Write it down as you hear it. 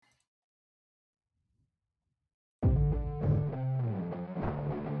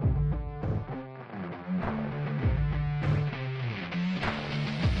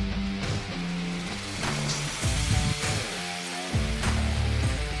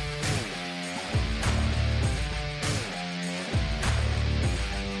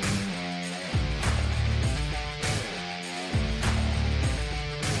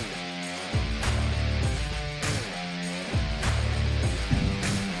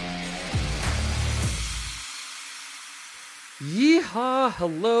Yeehaw,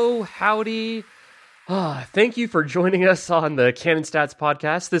 hello, howdy. Thank you for joining us on the Cannon Stats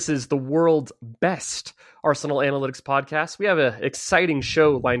podcast. This is the world's best Arsenal analytics podcast. We have an exciting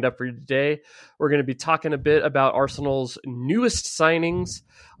show lined up for you today. We're going to be talking a bit about Arsenal's newest signings.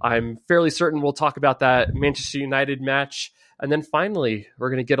 I'm fairly certain we'll talk about that Manchester United match. And then finally,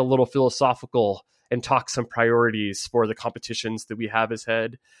 we're going to get a little philosophical and talk some priorities for the competitions that we have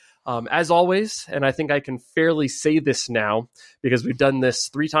ahead. As always, and I think I can fairly say this now because we've done this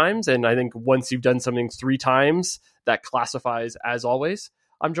 3 times, and I think once you've done something 3 times, that classifies as always.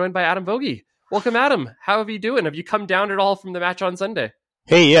 I'm joined by Adam Vogie. Welcome, Adam. How have you doing? Have you come down at all from the match on Sunday?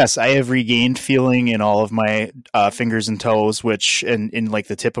 Hey, yes, I have regained feeling in all of my fingers and toes, which in like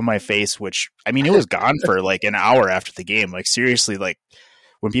the tip of my face, which, I mean, it was gone for like an hour after the game. Like, seriously, like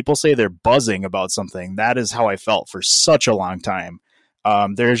when people say they're buzzing about something, that is how I felt for such a long time.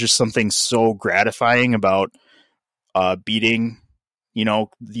 There's just something so gratifying about beating,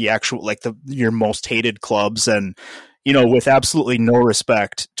 the actual, like your most hated clubs, and, with absolutely no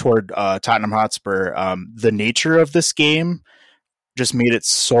respect toward Tottenham Hotspur. The nature of this game just made it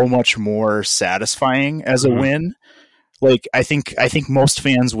so much more satisfying as a win. Like, I think most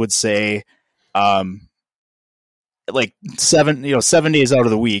fans would say, like 7 days out of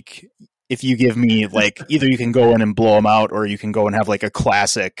the week, if you give me like either you can go in and blow them out, or you can go and have like a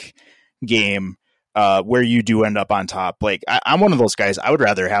classic game where you do end up on top. Like I'm one of those guys. I would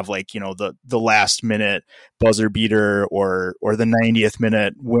rather have like, the last minute buzzer beater or the 90th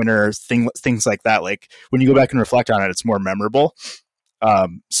minute winner, things like that. Like when you go back and reflect on it, it's more memorable.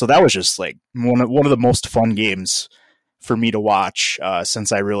 So that was just like one of the most fun games for me to watch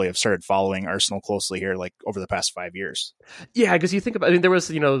since I really have started following Arsenal closely here, like over the past 5 years. Yeah, because you think about, there was,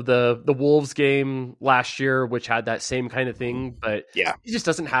 the Wolves game last year, which had that same kind of thing, but yeah, it just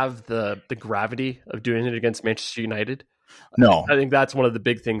doesn't have the gravity of doing it against Manchester United. No, I think that's one of the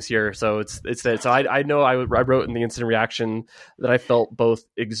big things here. So it's that. So I know I wrote in the instant reaction that I felt both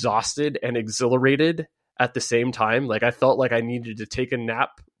exhausted and exhilarated at the same time. Like I felt like I needed to take a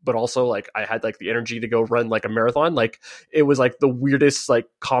nap, but also like I had like the energy to go run like a marathon. Like it was like the weirdest like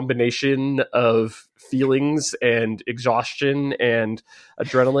combination of feelings and exhaustion and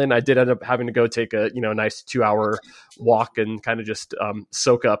adrenaline. I did end up having to go take a nice 2-hour walk and kind of just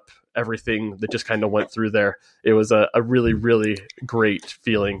soak up everything that just kind of went through there. It was a really, really great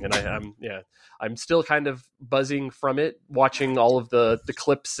feeling, and I'm still kind of buzzing from it, watching all of the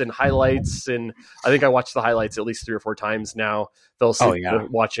clips and highlights. And I think I watched the highlights at least 3 or 4 times now. Fell asleep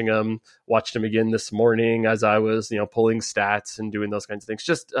watching them, watched them again this morning as I was, pulling stats and doing those kinds of things.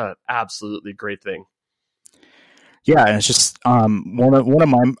 Just absolutely great thing. Yeah. And it's just one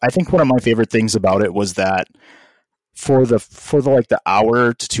of my favorite things about it was that for the like the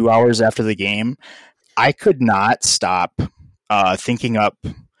hour to 2 hours after the game, I could not stop thinking up.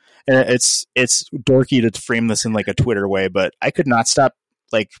 It's dorky to frame this in like a Twitter way, but I could not stop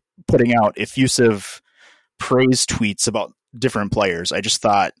like putting out effusive praise tweets about different players. I just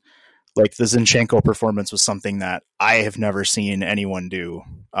thought like the Zinchenko performance was something that I have never seen anyone do.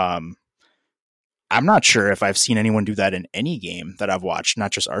 I'm not sure if I've seen anyone do that in any game that I've watched,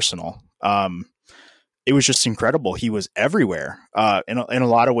 not just Arsenal. It was just incredible. He was everywhere. In a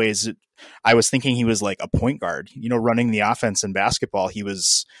lot of ways, I was thinking he was like a point guard, running the offense in basketball. He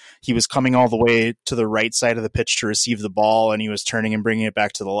was coming all the way to the right side of the pitch to receive the ball, and he was turning and bringing it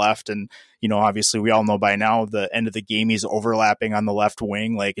back to the left. And, obviously we all know by now the end of the game, he's overlapping on the left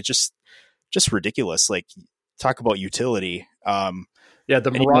wing. Like it's just ridiculous. Like talk about utility. The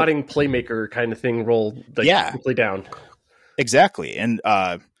marauding playmaker kind of thing rolled quickly down. Exactly. And,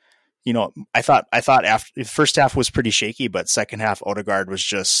 I thought after the first half was pretty shaky, but second half Odegaard was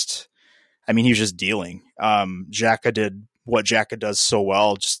just, he was just dealing. Xhaka did what Xhaka does so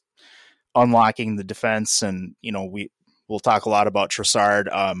well, just unlocking the defense. And, we'll talk a lot about Trossard,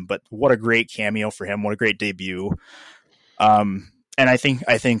 but what a great cameo for him. What a great debut. And I think,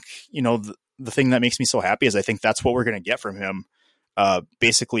 the thing that makes me so happy is I think that's what we're going to get from him,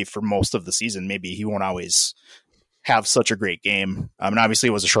 basically for most of the season. Maybe he won't always have such a great game. And obviously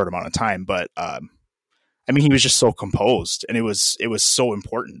it was a short amount of time, but he was just so composed, and it was so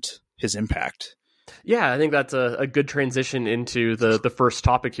important, his impact. Yeah, I think that's a good transition into the first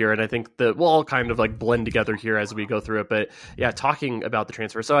topic here. And I think that we'll all kind of like blend together here as we go through it. But yeah, talking about the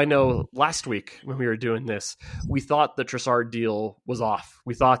transfer. So I know last week when we were doing this, we thought the Trossard deal was off.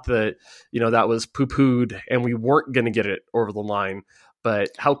 We thought that, that was poo-pooed and we weren't going to get it over the line. But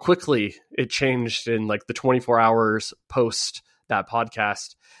how quickly it changed in like the 24 hours post that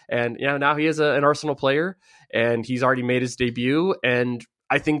podcast. And now he is an Arsenal player, and he's already made his debut. And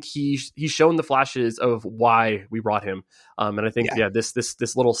I think he's shown the flashes of why we brought him. And I think,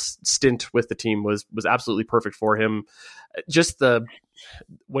 this little stint with the team was absolutely perfect for him. Just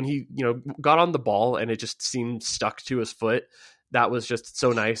when he, got on the ball and it just seemed stuck to his foot, that was just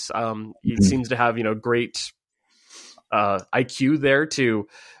so nice. He seems to have, great IQ there to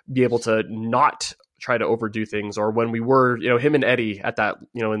be able to not try to overdo things, or when we were, him and Eddie at that,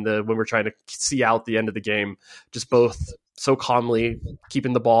 when we're trying to see out the end of the game, just both so calmly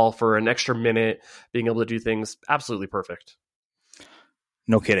keeping the ball for an extra minute, being able to do things absolutely perfect.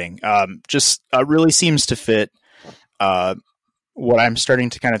 No kidding. Just really seems to fit what I'm starting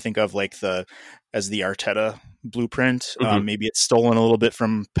to kind of think of like as the Arteta blueprint. Maybe it's stolen a little bit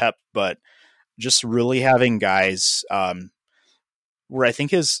from Pep, but just really having guys where I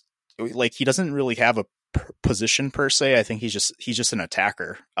think is like, he doesn't really have a position per se. I think he's just an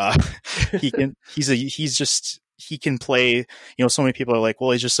attacker. He can play, so many people are like, well,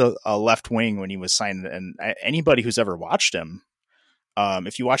 he's just a left wing when he was signed. And anybody who's ever watched him,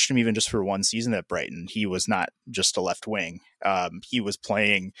 if you watched him even just for one season at Brighton, he was not just a left wing. He was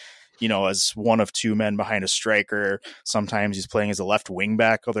playing, as one of two men behind a striker. Sometimes he's playing as a left wing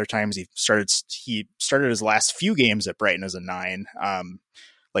back. Other times he started his last few games at Brighton as a 9,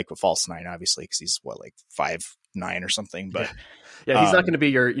 like a false 9, obviously, because he's 5'9" or something. But he's not going to be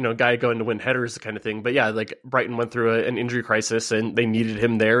your guy going to win headers kind of thing. But yeah, like Brighton went through an injury crisis and they needed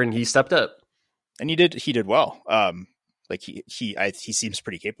him there, and he stepped up. And he did well. Like he seems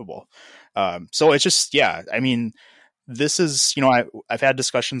pretty capable. So it's just, I mean, this is, I've had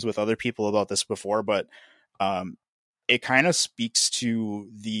discussions with other people about this before, but it kind of speaks to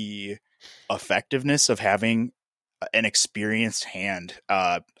the effectiveness of having an experienced hand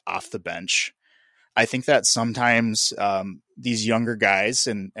off the bench. I think that sometimes these younger guys,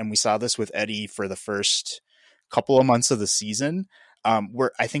 and we saw this with Eddie for the first couple of months of the season,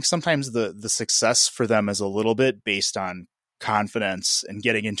 where I think sometimes the success for them is a little bit based on confidence and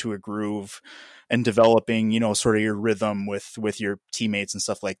getting into a groove and developing, sort of your rhythm with your teammates and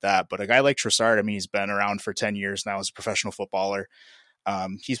stuff like that. But a guy like Trossard, I mean, he's been around for 10 years now as a professional footballer.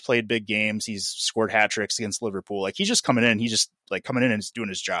 He's played big games. He's scored hat tricks against Liverpool. Like, he's just coming in. He's just like coming in and just doing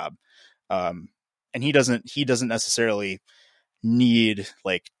his job. And he doesn't necessarily need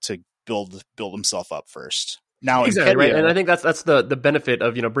like to build himself up first. Now, exactly, right. And I think that's the benefit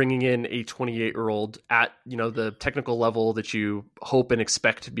of, bringing in a 28-year-old at, the technical level that you hope and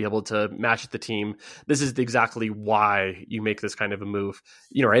expect to be able to match the team. This is exactly why you make this kind of a move,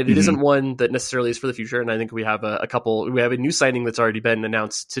 right? It isn't one that necessarily is for the future. And I think we have we have a new signing that's already been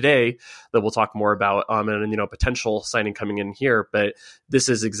announced today that we'll talk more about, and potential signing coming in here. But this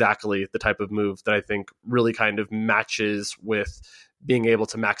is exactly the type of move that I think really kind of matches with being able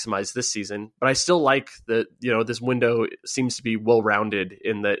to maximize this season. But I still like that, this window seems to be well-rounded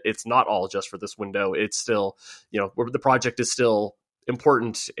in that it's not all just for this window. It's still, the project is still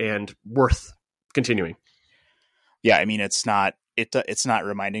important and worth continuing. Yeah. I mean, it's not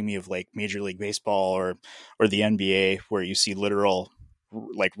reminding me of like Major League Baseball or the NBA, where you see literal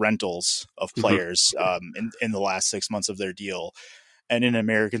like rentals of players in the last 6 months of their deal. And in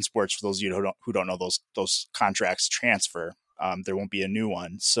American sports, for those of you who don't know, those contracts transfer. There won't be a new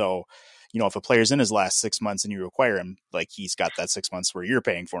one. So, if a player's in his last 6 months and you require him, like, he's got that 6 months where you're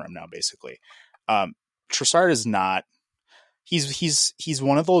paying for him now, basically. Trossard is not, he's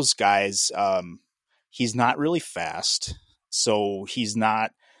one of those guys. He's not really fast. So he's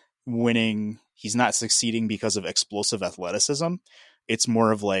not winning. He's not succeeding because of explosive athleticism. It's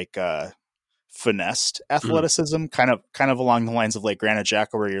more of like, finessed athleticism, kind of along the lines of like Granit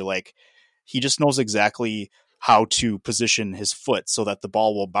Xhaka, where you're like, he just knows exactly how to position his foot so that the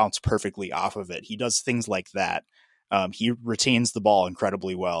ball will bounce perfectly off of it. He does things like that. He retains the ball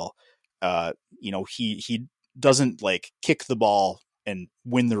incredibly well. He doesn't like kick the ball and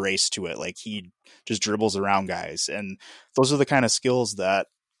win the race to it. Like, he just dribbles around guys. And those are the kind of skills that,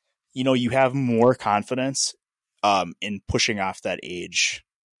 you have more confidence in pushing off that age,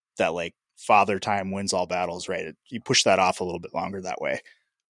 that like father time wins all battles, right? You push that off a little bit longer that way.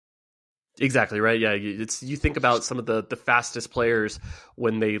 Exactly right. Yeah, you think about some of the fastest players,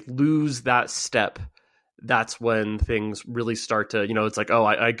 when they lose that step, that's when things really start to, it's like, oh,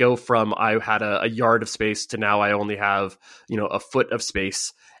 I go from I had a yard of space to now I only have, a foot of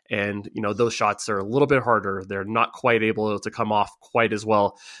space. And, those shots are a little bit harder. They're not quite able to come off quite as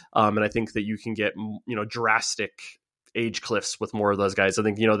well. And I think that you can get, drastic age cliffs with more of those guys. I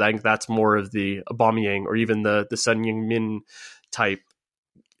think, that's more of the Aubameyang or even the Son Heung-min type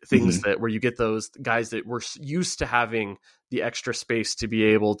things that where you get those guys that were used to having the extra space to be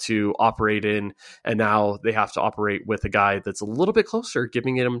able to operate in, and now they have to operate with a guy that's a little bit closer,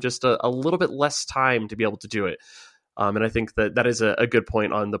 giving him just a little bit less time to be able to do it. And I think that is a good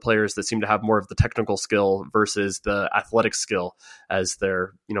point on the players that seem to have more of the technical skill versus the athletic skill as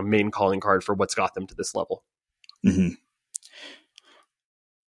their main calling card for what's got them to this level. Mm-hmm.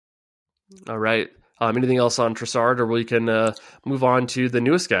 All right. Anything else on Trossard, or we can move on to the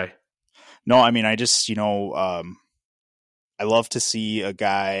newest guy? No, I mean, I just, I love to see a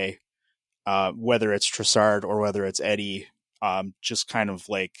guy, whether it's Trossard or whether it's Eddie, just kind of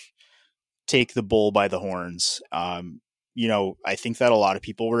like take the bull by the horns. I think that a lot of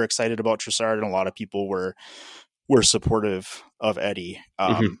people were excited about Trossard and a lot of people were supportive of Eddie.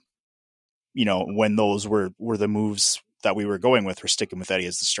 When those were the moves that we were going with, we're sticking with Eddie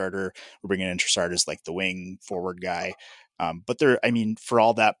as the starter. We're bringing in Trossard as like the wing forward guy. But for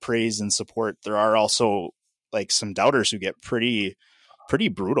all that praise and support, there are also like some doubters who get pretty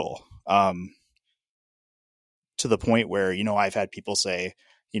brutal, to the point where, I've had people say,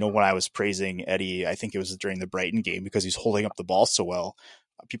 when I was praising Eddie, I think it was during the Brighton game because he's holding up the ball so well.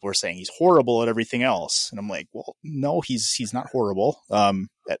 People were saying he's horrible at everything else. And I'm like, well, no, he's not horrible. I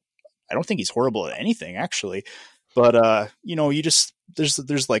don't think he's horrible at anything actually. But,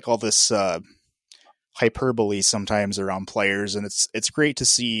 there's like all this, hyperbole sometimes around players. And it's great to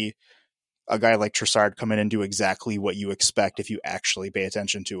see a guy like Trossard come in and do exactly what you expect if you actually pay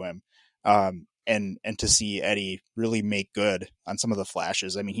attention to him. And to see Eddie really make good on some of the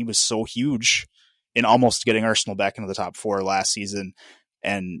flashes. I mean, he was so huge in almost getting Arsenal back into the top 4 last season.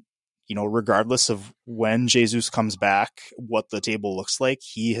 And, regardless of when Jesus comes back, what the table looks like,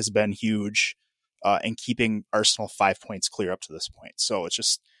 he has been huge, and keeping Arsenal 5 points clear up to this point. So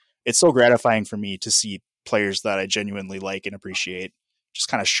it's so gratifying for me to see players that I genuinely like and appreciate just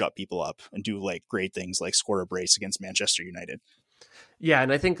kind of shut people up and do like great things like score a brace against Manchester United. Yeah,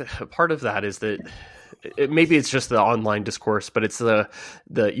 and I think part of that is that maybe it's just the online discourse, but it's the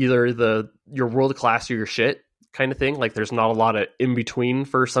either you're world class or you're shit kind of thing. Like there's not a lot of in between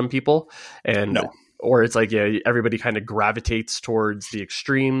for some people, and or it's like everybody kind of gravitates towards the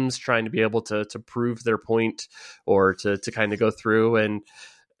extremes, trying to be able to prove their point or to kind of go through. And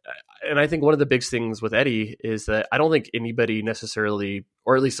I think one of the big things with Eddie is that I don't think anybody necessarily,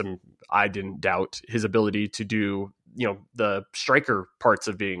 or at least I didn't doubt his ability to do the striker parts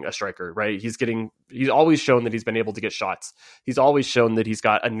of being a striker, right? He's always shown that he's been able to get shots. He's always shown that he's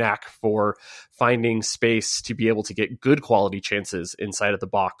got a knack for finding space to be able to get good quality chances inside of the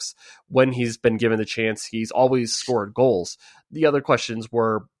box. When he's been given the chance, he's always scored goals. The other questions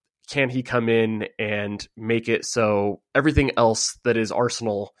were, can he come in and make it so everything else that is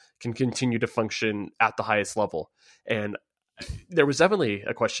Arsenal can continue to function at the highest level? And there was definitely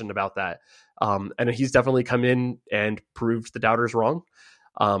a question about that. And he's definitely come in and proved the doubters wrong.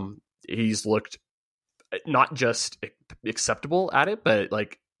 He's looked not just acceptable at it, but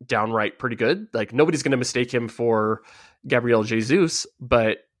like downright pretty good. Like nobody's going to mistake him for Gabriel Jesus,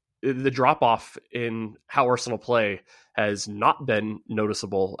 but the drop off in how Arsenal play has not been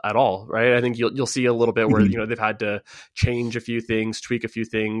noticeable at all, right? I think you'll see a little bit where they've had to change a few things, tweak a few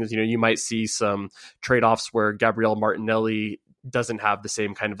things. You might see some trade-offs where Gabriel Martinelli doesn't have the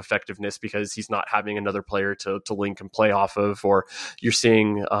same kind of effectiveness because he's not having another player to link and play off of, or you're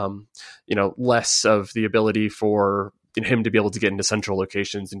seeing less of the ability for him to be able to get into central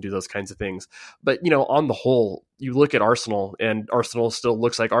locations and do those kinds of things. But on the whole, you look at Arsenal and Arsenal still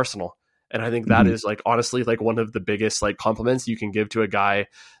looks like Arsenal. And I think that is like, honestly, like one of the biggest like compliments you can give to a guy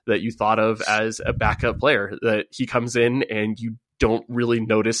that you thought of as a backup player, that he comes in and you don't really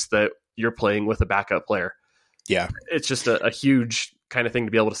notice that you're playing with a backup player. Yeah. It's just a huge kind of thing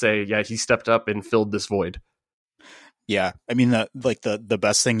to be able to say, yeah, he stepped up and filled this void. Yeah. I mean, the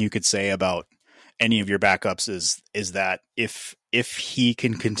best thing you could say about any of your backups is that if he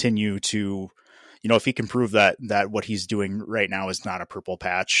can continue to, if he can prove that what he's doing right now is not a purple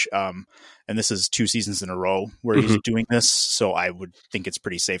patch, and this is 2 seasons in a row where he's doing this, so I would think it's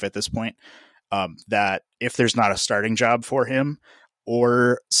pretty safe at this point, that if there's not a starting job for him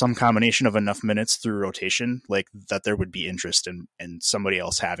or some combination of enough minutes through rotation, like that there would be interest in somebody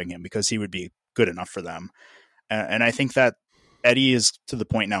else having him because he would be good enough for them. And I think that Eddie is to the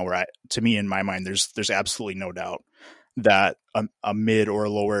point now where to me, in my mind, there's absolutely no doubt that a mid or a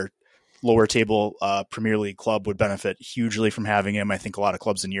lower table Premier League club would benefit hugely from having him. I think a lot of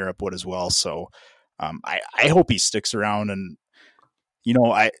clubs in Europe would as well. So I hope he sticks around. And,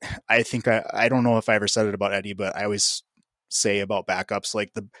 I think I don't know if I ever said it about Eddie, but I always say about backups,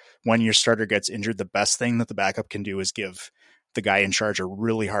 like when your starter gets injured, the best thing that the backup can do is give the guy in charge a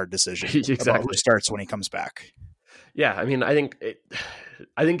really hard decision Exactly. about who starts when he comes back. Yeah, I mean, I think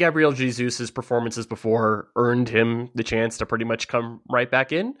Gabriel Jesus' performances before earned him the chance to pretty much come right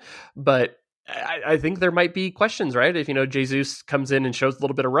back in, but I think there might be questions, right? If Jesus comes in and shows a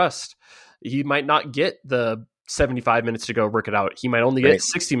little bit of rust, he might not get the 75 minutes to go work it out. He might only get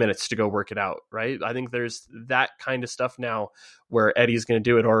 60 minutes to go work it out, right? I think there's that kind of stuff now where Eddie's going to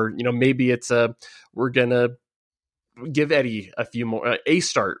do it, or maybe it's we're going to give Eddie a few more a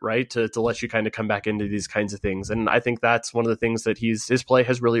start, right, to let you kind of come back into these kinds of things. And I think that's one of the things that his play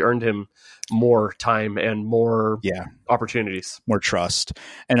has really earned him more time and more opportunities, more trust.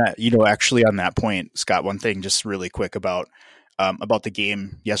 And actually on that point, Scott, one thing just really quick about the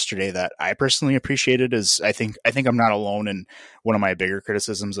game yesterday that I personally appreciated is I think I'm not alone in one of my bigger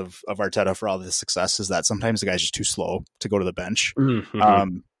criticisms of Arteta for all this success is that sometimes the guy's just too slow to go to the bench.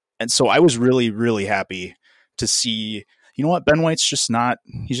 Mm-hmm. And so I was really, really happy to see, Ben White's just not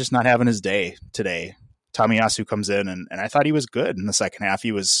having his day today. Tomiyasu comes in and I thought he was good in the second half.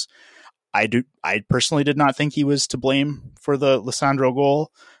 I personally did not think he was to blame for the Lissandro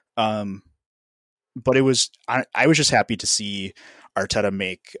goal. But I was just happy to see Arteta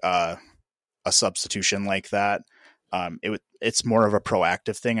make a substitution like that. It's more of a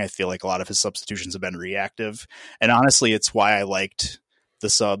proactive thing. I feel like a lot of his substitutions have been reactive, and honestly, it's why I liked the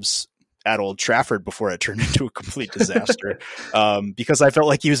subs at Old Trafford before it turned into a complete disaster. Because I felt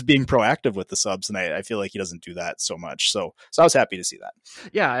like he was being proactive with the subs, and I feel like he doesn't do that so much. So I was happy to see that.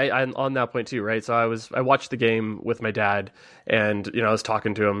 Yeah, I'm on that point too, right? So I watched the game with my dad, and I was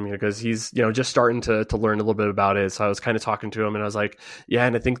talking to him because he's just starting to learn a little bit about it. So I was kind of talking to him, and I was like, yeah,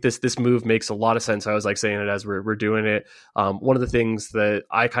 and I think this move makes a lot of sense. I was like saying it as we're doing it. One of the things that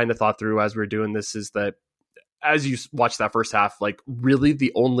I kind of thought through as we're doing this is that, as you watch that first half, like really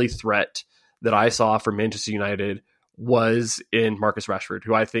the only threat that I saw for Manchester United was in Marcus Rashford,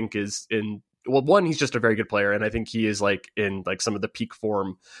 who I think is he's just a very good player. And I think he is like in like some of the peak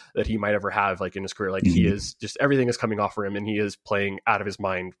form that he might ever have like in his career. Like he is just, everything is coming off for him and he is playing out of his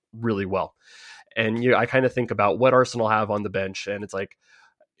mind really well. And I kind of think about what Arsenal have on the bench. And it's like,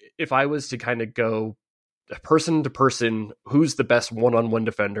 if I was to kind of go person to person, who's the best one-on-one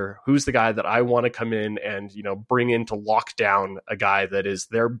defender, who's the guy that I want to come in and bring in to lock down a guy that is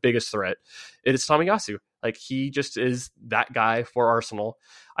their biggest threat, it is Tomiyasu. Like he just is that guy for Arsenal.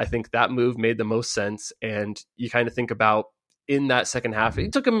 I think that move made the most sense. And you kind of think about in that second half,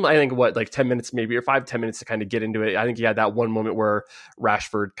 it took him, I think, 10 minutes maybe, or 5-10 minutes to kind of get into it. I think he had that one moment where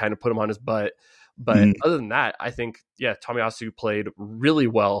Rashford kind of put him on his butt. But other than that, I think, Tomiyasu played really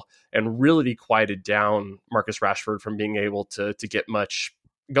well and really quieted down Marcus Rashford from being able to get much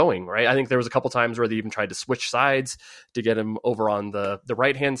going, right? I think there was a couple times where they even tried to switch sides to get him over on the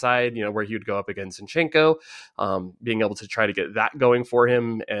right-hand side, where he would go up against Zinchenko, being able to try to get that going for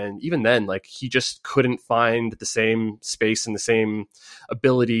him. And even then, like he just couldn't find the same space and the same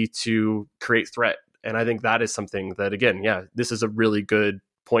ability to create threat. And I think that is something that, again, this is a really good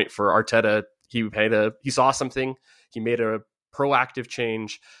point for Arteta. He saw something, he made a proactive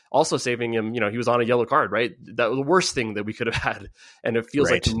change, also saving him. He was on a yellow card, right? That was the worst thing that we could have had. And it feels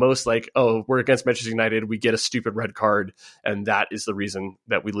like the most like, oh, we're against Manchester United, we get a stupid red card. And that is the reason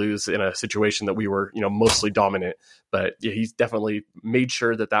that we lose in a situation that we were, mostly dominant. But he's definitely made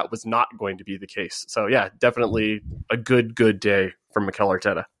sure that was not going to be the case. So definitely a good day from Mikel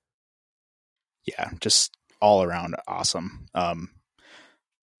Arteta. Yeah, just all around awesome.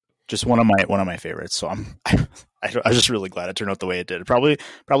 Just one of my favorites. So I was just really glad it turned out the way it did. Probably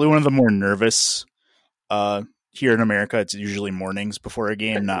one of the more nervous here in America. It's usually mornings before a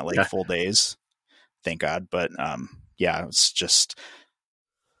game, not like full days. Thank God. But it's just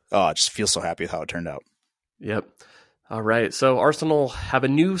I just feel so happy with how it turned out. Yep. All right. So Arsenal have a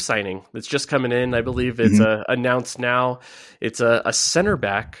new signing that's just coming in. I believe it's announced now. It's a center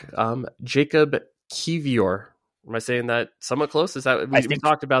back, Jacob Kivior. Am I saying that somewhat close? Is that we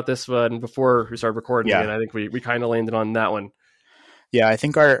talked about this one before we started recording, and I think we kind of landed on that one. Yeah, I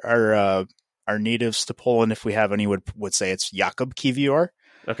think our natives to Poland, if we have any, would say it's Jakub Kiwior.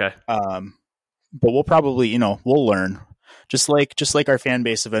 Okay. But we'll probably, we'll learn. Just like our fan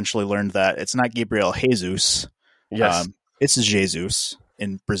base eventually learned that it's not Gabriel Jesus. Yes. It's Jesus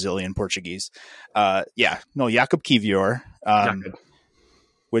in Brazilian Portuguese. Jakub Kiwior.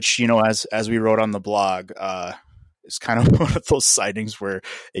 Which, as we wrote on the blog, is kind of one of those signings where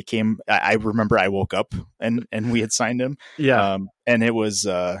it came. I remember I woke up and we had signed him. Yeah. And it was,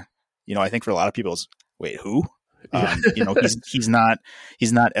 I think for a lot of people, wait, who? He's not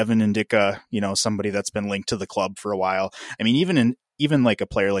Evan Ndicka, somebody that's been linked to the club for a while. I mean, even like a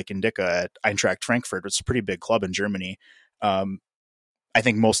player like Ndicka at Eintracht Frankfurt, it's a pretty big club in Germany. I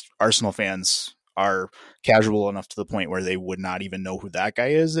think most Arsenal fans are casual enough to the point where they would not even know who that guy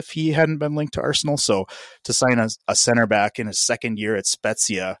is if he hadn't been linked to Arsenal. So to sign a center back in his second year at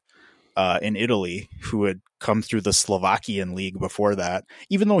Spezia in Italy, who had come through the Slovakian league before that,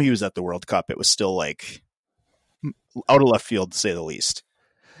 even though he was at the World Cup, it was still like out of left field to say the least.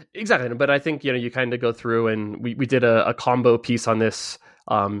 Exactly. But I think, you kind of go through, and we did a combo piece on this,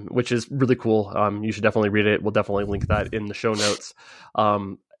 which is really cool. You should definitely read it. We'll definitely link that in the show notes.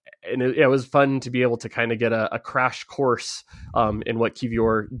 And it was fun to be able to kind of get a crash course in what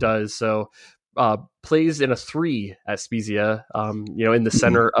Kivior does. So plays in a 3 at Spezia, in the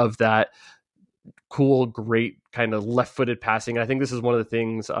center of that cool, great kind of left-footed passing. I think this is one of the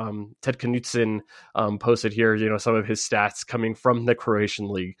things Ted Knutson posted here, some of his stats coming from the Croatian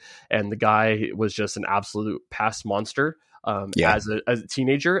league. And the guy was just an absolute pass monster. As a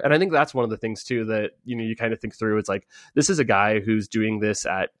teenager. And I think that's one of the things too that, you kind of think through. It's like, this is a guy who's doing this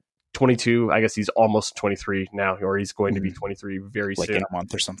at 22. I guess he's almost 23 now, or he's going to be 23 very soon. Like in a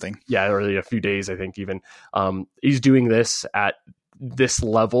month or something. Yeah, or a few days, I think even. He's doing this at this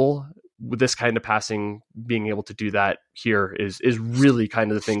level with this kind of passing. Being able to do that here is really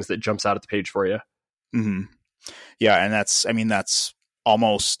kind of the things that jumps out at the page for you. Mm-hmm. Yeah, and that's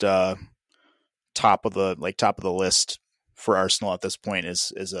almost top of the list for Arsenal at this point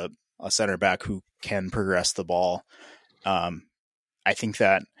is a center back who can progress the ball. I think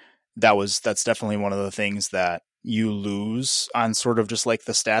that's definitely one of the things that you lose on sort of just like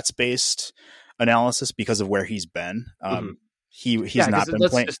the stats based analysis because of where he's been. He's not been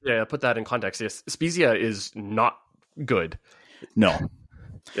playing. Put that in context. Yes, Spezia is not good. No.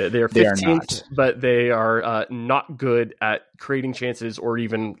 They are 15th, but they are not good at creating chances or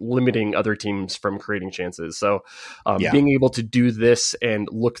even limiting other teams from creating chances. So being able to do this and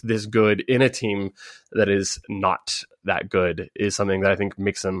look this good in a team that is not that good is something that I think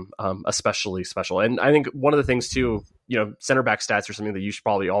makes them especially special. And I think one of the things too, center back stats are something that you should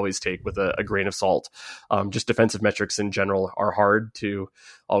probably always take with a grain of salt. Just defensive metrics in general are hard to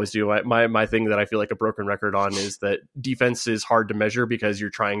always do. My thing that I feel like a broken record on is that defense is hard to measure because you're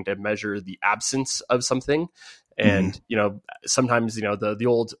trying to measure the absence of something. And, sometimes, the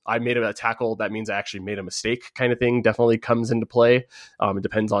old, I made a tackle, that means I actually made a mistake kind of thing definitely comes into play. It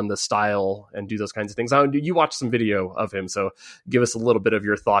depends on the style and do those kinds of things. Now, you watched some video of him, so give us a little bit of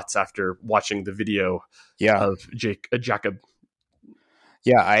your thoughts after watching the video of Jakob.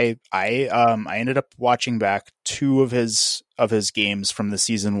 Yeah, I ended up watching back 2 of his games from the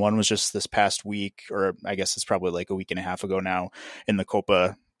season. One was just this past week, or I guess it's probably like a week and a half ago now, in the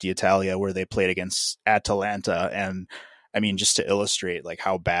Coppa d'Italia, where they played against Atalanta. And I mean, just to illustrate like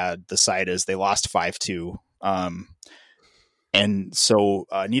how bad the side is, they lost 5-2. And so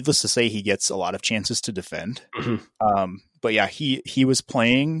needless to say, he gets a lot of chances to defend. But yeah, he was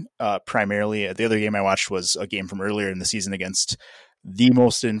playing primarily. The other game I watched was a game from earlier in the season against the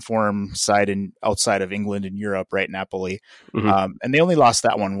most informed side outside of England and Europe, right? Napoli. And they only lost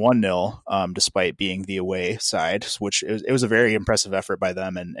that one 1-0, despite being the away side, which it was a very impressive effort by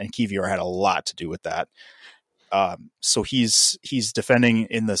them. And Kivior had a lot to do with that. So he's defending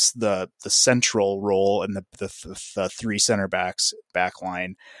in the central role in the 3 center backs back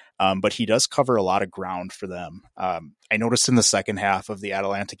line. But he does cover a lot of ground for them. I noticed in the second half of the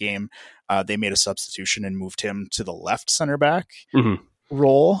Atalanta game, they made a substitution and moved him to the left center back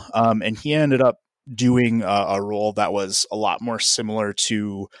role. And he ended up doing a role that was a lot more similar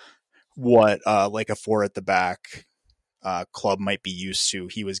to what like a 4 at the back club might be used to.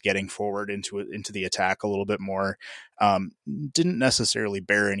 He was getting forward into the attack a little bit more. Didn't necessarily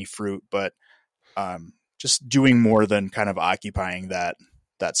bear any fruit, but just doing more than kind of occupying that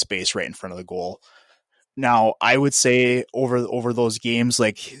space right in front of the goal. Now, I would say over those games,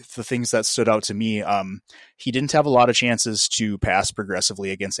 like the things that stood out to me, he didn't have a lot of chances to pass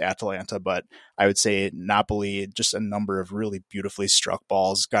progressively against Atalanta, but I would say Napoli, just a number of really beautifully struck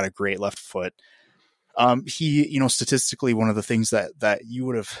balls, got a great left foot. He, statistically, one of the things that you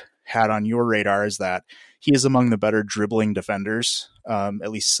would have had on your radar is that he is among the better dribbling defenders,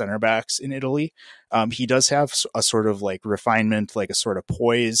 at least center backs in Italy. He does have a sort of like refinement, like a sort of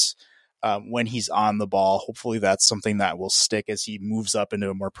poise when he's on the ball. Hopefully that's something that will stick as he moves up into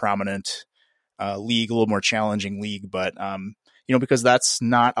a more prominent league, a little more challenging league. But, because that's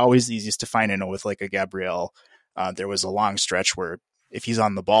not always the easiest to find. I know with like a Gabriel, there was a long stretch where if he's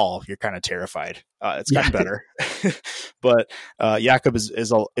on the ball, you're kind of terrified. It's gotten better, but Jakob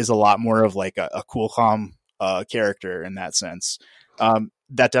is a lot more of like a cool, calm character in that sense.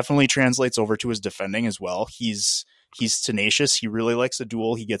 That definitely translates over to his defending as well. He's he's tenacious. He really likes a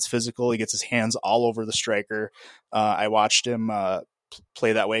duel. He gets physical. He gets his hands all over the striker. I watched him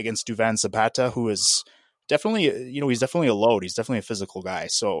play that way against Duvan Zapata, who is definitely, he's definitely a load. He's definitely a physical guy.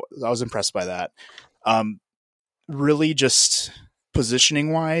 So I was impressed by that. Really just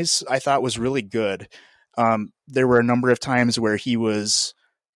positioning wise, I thought was really good. There were a number of times where he was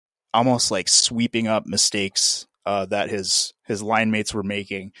almost like sweeping up mistakes that his line mates were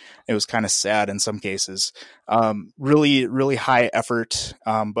making. It was kind of sad in some cases. Really, really high effort,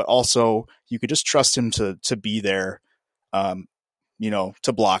 but also you could just trust him to be there,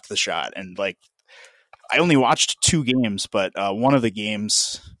 to block the shot. And like, I only watched 2 games, but one of the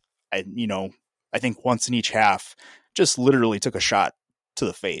games, I think once in each half, just literally took a shot to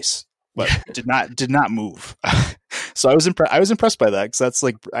the face, but did not move. So I was impressed by that, because that's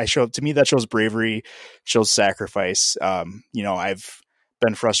like, to me that shows bravery, shows sacrifice. I've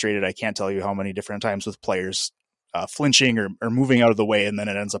been frustrated. I can't tell you how many different times with players flinching or moving out of the way, and then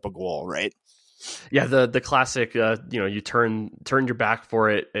it ends up a goal, right? Yeah, the classic, you turn your back for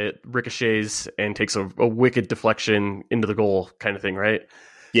it, it ricochets and takes a wicked deflection into the goal kind of thing, right?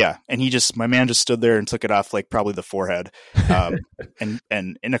 Yeah, and my man just stood there and took it off like probably the forehead, and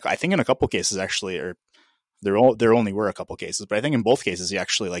I think in a couple cases actually, or there only were a couple cases, but I think in both cases he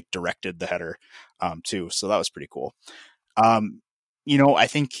actually like directed the header too, so that was pretty cool. I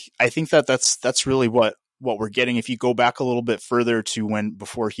think that's really what we're getting. If you go back a little bit further to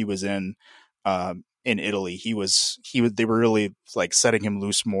before he was in Italy, they were really like setting him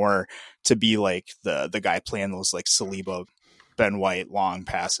loose more to be like the guy playing those like Saliba, Ben White long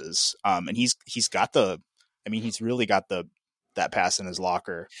passes. And he's really got that pass in his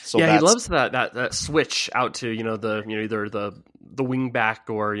locker. So yeah, he loves that switch out to, either the wing back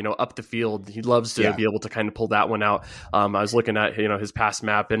or, up the field. He loves to be able to kind of pull that one out. I was looking at, his pass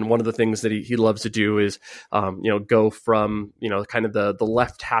map, and one of the things that he loves to do is, go from, kind of the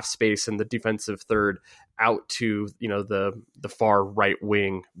left half space and the defensive third out to, the far right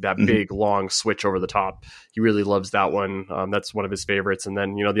wing, that big long switch over the top. He really loves that one. That's one of his favorites. And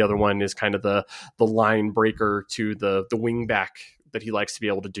then, the other one is kind of the line breaker to the wing back that he likes to be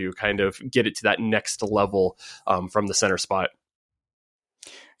able to do, kind of get it to that next level from the center spot.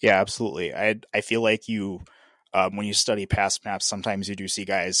 Yeah, absolutely. I feel like when you study pass maps, sometimes you do see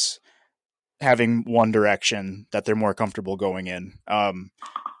guys having one direction that they're more comfortable going in.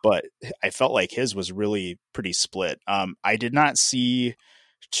 But I felt like his was really pretty split. I did not see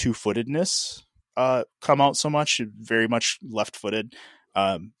two-footedness come out so much, very much left-footed,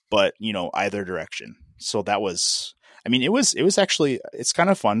 but either direction. So that was, it was actually, it's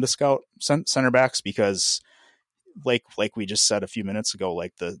kind of fun to scout center backs, because like we just said a few minutes ago,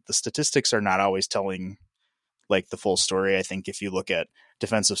 like the statistics are not always telling like the full story. I think if you look at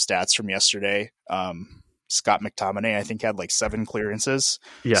defensive stats from yesterday, Scott McTominay, I think, had like 7 clearances.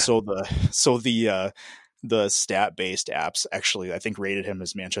 Yeah. So the stat-based apps actually, I think, rated him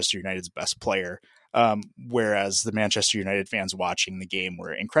as Manchester United's best player. Whereas the Manchester United fans watching the game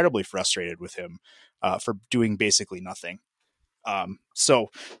were incredibly frustrated with him for doing basically nothing.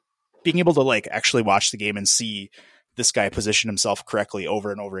 So being able to like actually watch the game and see this guy position himself correctly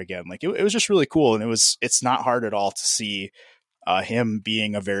over and over again, like it was just really cool. And it's not hard at all to see him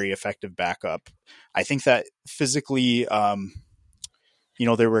being a very effective backup. I think that physically,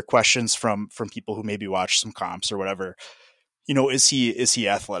 there were questions from people who maybe watched some comps or whatever. Is he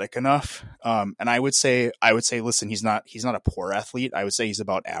athletic enough? And I would say, listen, he's not a poor athlete. I would say he's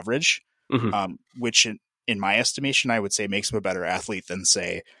about average, which in my estimation, I would say makes him a better athlete than,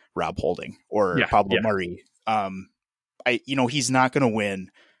 say, Rob Holding or Pablo Mari. He's not going to win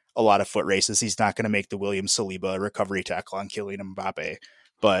a lot of foot races. He's not going to make the William Saliba recovery tackle on Kylian Mbappe,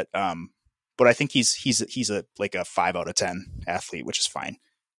 but I think he's a like a 5 out of 10 athlete, which is fine.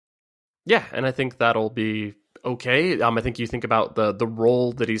 Yeah, and I think that'll be okay. I think you think about the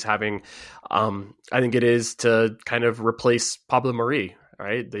role that he's having. I think it is to kind of replace Pablo Mari.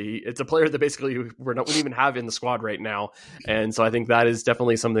 Right, it's a player that basically we don't even have in the squad right now, and so I think that is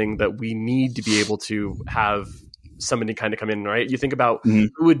definitely something that we need to be able to have somebody kind of come in. Right, you think about who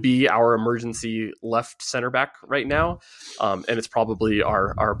would be our emergency left center back right now, and it's probably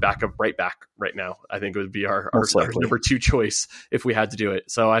our backup right back right now. I think it would be our number 2 choice if we had to do it.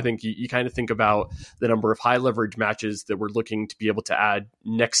 So I think you kind of think about the number of high leverage matches that we're looking to be able to add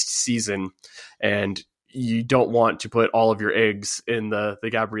next season, and you don't want to put all of your eggs in the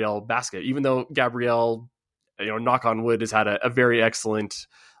Gabriel basket, even though Gabriel, knock on wood, has had a very excellent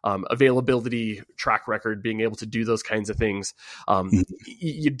availability track record, being able to do those kinds of things.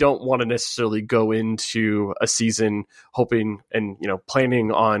 You don't want to necessarily go into a season hoping and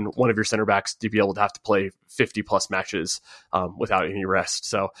planning on one of your center backs to be able to have to play 50 plus matches without any rest.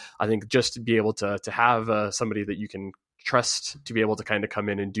 So I think just to be able to have somebody that you can trust to be able to kind of come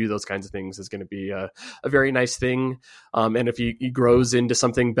in and do those kinds of things is going to be a very nice thing. And if he grows into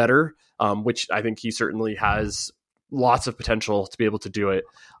something better, which I think he certainly has lots of potential to be able to do it.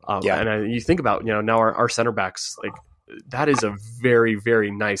 And you think about, now our center backs, like that is a very,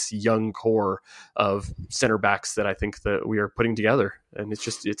 very nice young core of center backs that I think that we are putting together. And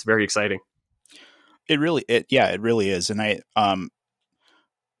it's very exciting. It really is. And I,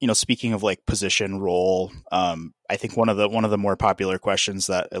 speaking of like position role, I think one of the more popular questions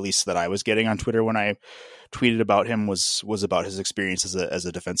that at least that I was getting on Twitter when I tweeted about him was about his experience as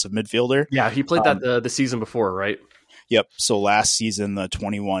a defensive midfielder. Yeah, he played that the season before, right? Yep. So last season, the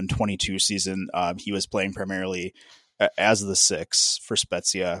 21-22 season, he was playing primarily as the 6 for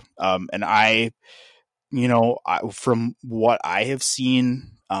Spezia. And I, from what I have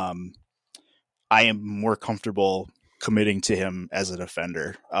seen, I am more comfortable committing to him as a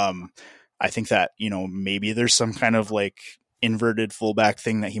defender. I think that, maybe there's some kind of like inverted fullback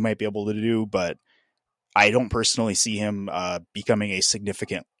thing that he might be able to do, but I don't personally see him becoming a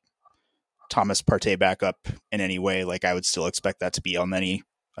significant Thomas Partey backup in any way. Like I would still expect that to be Elneny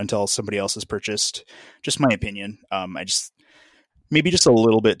until somebody else is purchased. Just my opinion. I just maybe just a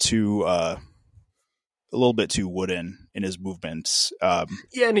little bit too wooden in his movements.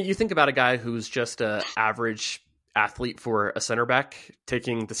 Yeah, and you think about a guy who's just a average athlete for a center back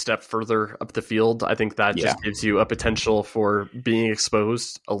taking the step further up the field. I think that just gives you a potential for being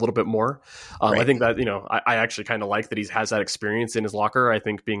exposed a little bit more. Right. I think that, I actually kind of like that he has that experience in his locker. I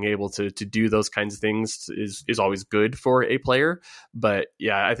think being able to do those kinds of things is always good for a player. But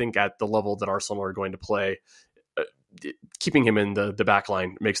yeah, I think at the level that Arsenal are going to play, keeping him in the back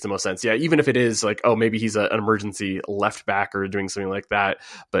line makes the most sense. Yeah, even if it is like, maybe he's an emergency left back or doing something like that,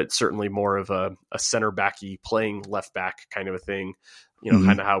 but certainly more of a center backy playing left back kind of a thing,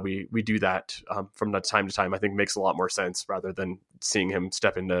 kind of how we do that from time to time, I think makes a lot more sense rather than seeing him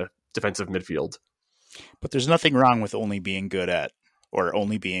step into defensive midfield. But there's nothing wrong with only being good at, or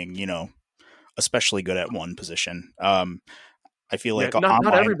only being, especially good at one position. I feel like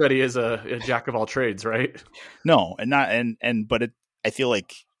not everybody is a jack of all trades, right? No, but I feel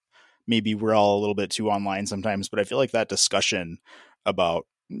like maybe we're all a little bit too online sometimes, but I feel like that discussion about,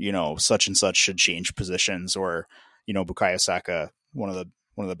 such and such should change positions, or, Bukayo Saka, one of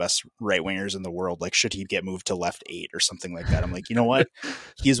the best right wingers in the world, like should he get moved to left 8 or something like that? I'm like, you know what?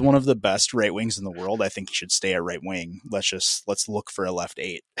 He's one of the best right wings in the world. I think he should stay at right wing. Let's look for a left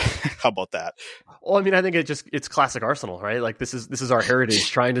 8. How about that? Well, I mean, I think it's classic Arsenal, right? Like this is our heritage,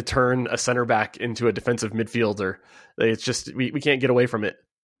 trying to turn a center back into a defensive midfielder. It's just we can't get away from it.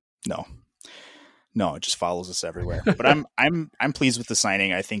 No, it just follows us everywhere. But I'm pleased with the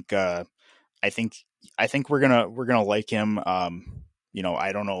signing. I think we're gonna like him.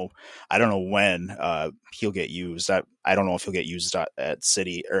 I don't know when he'll get used. I don't know if he'll get used at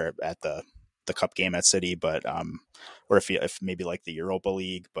City or at the cup game at City, but or if maybe like the Europa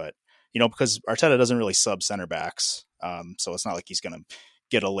League, but because Arteta doesn't really sub center backs, so it's not like he's gonna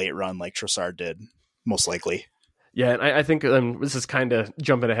get a late run like Trossard did, most likely. Yeah, and I think this is kind of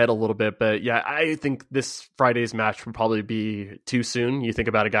jumping ahead a little bit, but yeah, I think this Friday's match would probably be too soon. You think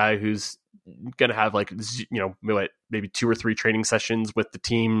about a guy who's going to have maybe 2 or 3 training sessions with the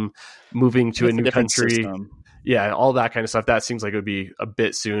team, moving to a new country. System. Yeah, all that kind of stuff. That seems like it would be a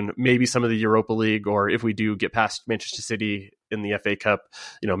bit soon. Maybe some of the Europa League, or if we do get past Manchester City in the FA Cup,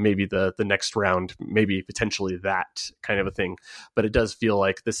 maybe the next round, maybe potentially that kind of a thing. But it does feel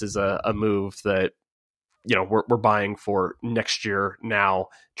like this is a move that, we're buying for next year now,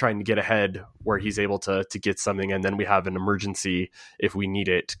 trying to get ahead where he's able to get something, and then we have an emergency if we need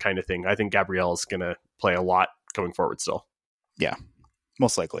it kind of thing. I think Gabriel is going to play a lot going forward still. Yeah,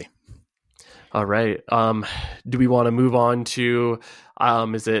 most likely. All right. Do we want to move on to,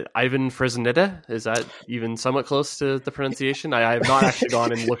 is it Ivan Fresneda? Is that even somewhat close to the pronunciation? I have not actually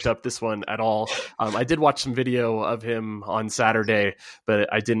gone and looked up this one at all. I did watch some video of him on Saturday,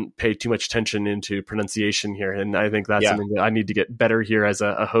 but I didn't pay too much attention into pronunciation here. And I think that's something that I need to get better here as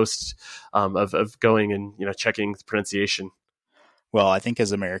a host of going and, checking the pronunciation. Well, I think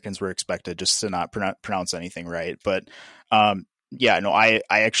as Americans, we're expected just to not pronounce anything right. But, I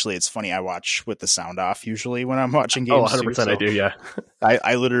actually, it's funny. I watch with the sound off usually when I'm watching games. 100%. So I do. Yeah.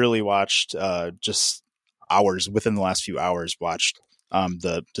 I literally watched just hours within the last few hours, watched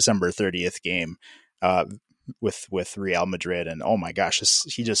the December 30th game. with Real Madrid, and oh my gosh,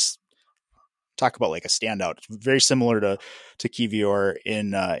 he just talk about like a standout. Very similar to Kivior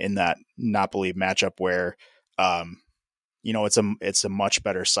in that Napoli matchup where it's a much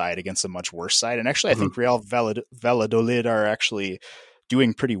better side against a much worse side. And actually, I think Real Valladolid are actually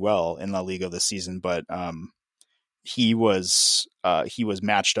doing pretty well in La Liga this season, but he was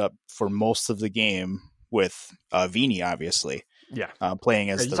matched up for most of the game with Vini, obviously. Yeah, playing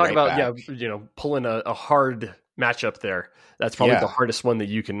as you the talk right about back. Pulling a hard matchup there. That's probably the hardest one that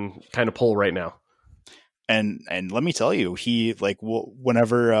you can kind of pull right now. And let me tell you, he like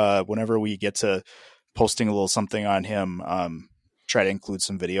whenever we get to posting a little something on him, try to include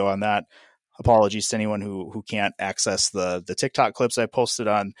some video on that. Apologies to anyone who can't access the TikTok clips I posted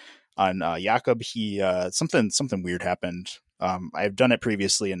on Jakob. He something weird happened. I've done it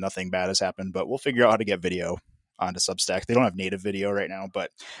previously and nothing bad has happened, but we'll figure out how to get video onto Substack. They don't have native video right now, but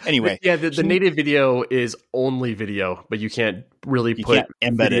anyway. Yeah, the native video is only video, but you can't really put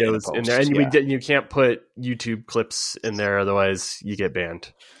embed videos it in there, and you can't put YouTube clips in there, otherwise you get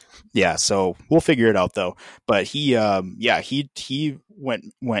banned. Yeah, so we'll figure it out though. But he went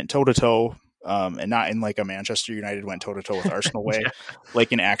toe to toe, and not in like a Manchester United went toe to toe with Arsenal way,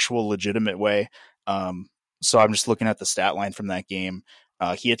 like an actual legitimate way. So I'm just looking at the stat line from that game.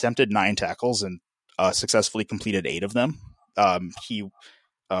 He attempted 9 tackles and successfully completed 8 of them. He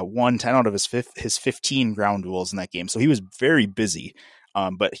won 10 out of his 15 ground duels in that game. So he was very busy.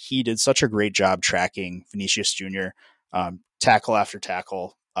 But he did such a great job tracking Vinicius Jr. Tackle after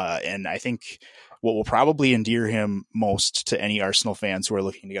tackle. And I think what will probably endear him most to any Arsenal fans who are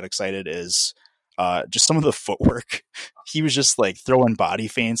looking to get excited is just some of the footwork. He was just like throwing body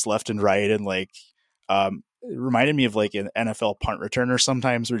feints left and right, and like it reminded me of like an NFL punt returner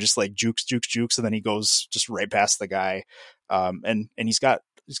sometimes, where just like jukes, and then he goes just right past the guy. And he's got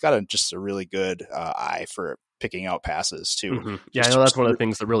just a really good eye for picking out passes too. Mm-hmm. Yeah, I know that's one of the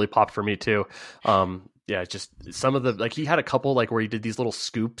things that really popped for me too. Yeah, just some of the, like, he had a couple like where he did these little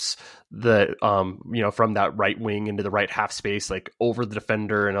scoops that from that right wing into the right half space, like over the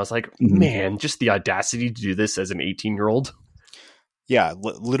defender, and I was like, man, just the audacity to do this as an 18-year-old. Yeah,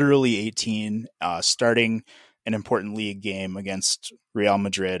 literally 18, starting an important league game against Real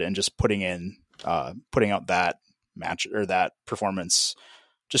Madrid and just putting out that match or that performance,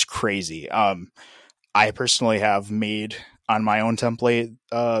 just crazy. I personally have made on my own template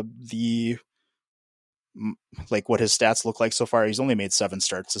like what his stats look like so far. He's only made 7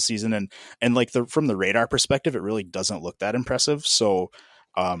 starts this season, and like from the radar perspective, it really doesn't look that impressive. So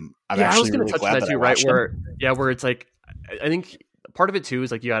I'm actually really glad that I watched him. Where it's like, I think part of it too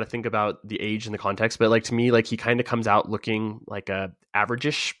is like you got to think about the age and the context, but like to me, like he kind of comes out looking like a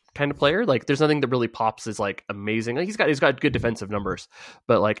average-ish kind of player. Like there's nothing that really pops as like amazing. Like he's got good defensive numbers,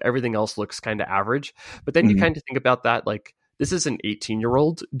 but like everything else looks kind of average. But then you kind of think about that, like this is an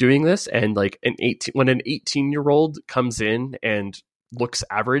 18-year-old doing this, and like when an 18-year-old comes in and looks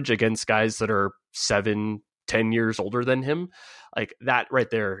average against guys that are 7-10 years older than him, like that right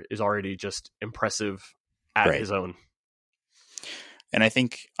there is already just impressive at his own. And I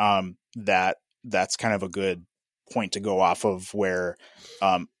think that's kind of a good point to go off of, where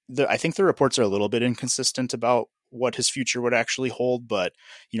I think the reports are a little bit inconsistent about what his future would actually hold. But,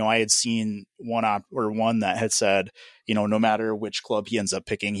 I had seen one that had said, no matter which club he ends up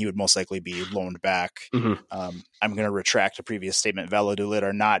picking, he would most likely be loaned back. I'm going to retract a previous statement. Valladolid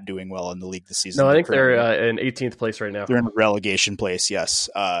are not doing well in the league this season. No, I think they're in 18th place right now. They're in relegation place, yes.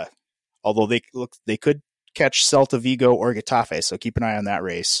 Although they could catch Celta Vigo or Getafe, so keep an eye on that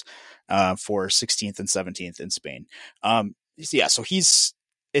race for 16th and 17th in Spain. So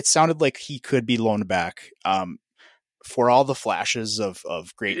it sounded like he could be loaned back. For all the flashes of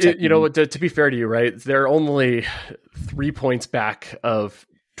great technique. To be fair to you, right, they're only 3 points back of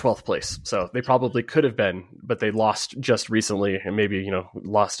 12th place, so they probably could have been, but they lost just recently, and maybe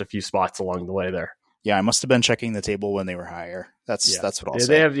lost a few spots along the way there. Yeah, I must have been checking the table when they were higher. That's what I'll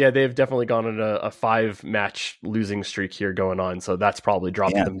say. They've definitely gone on a 5-match losing streak here going on, so that's probably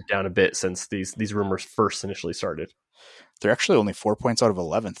dropped them down a bit since these rumors first initially started. They're actually only 4 points out of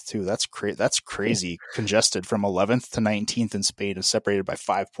 11th too. That's crazy. Congested from 11th to 19th in Spain is separated by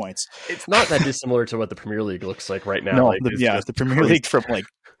 5 points. It's not that dissimilar to what the Premier League looks like right now. No, the Premier League from like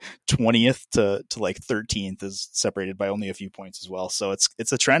 20th to like 13th is separated by only a few points as well. So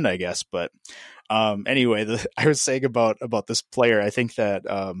it's a trend, I guess. But anyway, I was saying about this player, I think that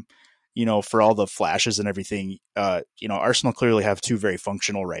for all the flashes and everything, Arsenal clearly have 2 very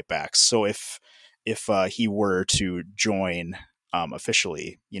functional right backs. So if he were to join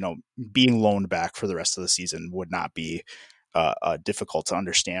officially, being loaned back for the rest of the season would not be a difficult to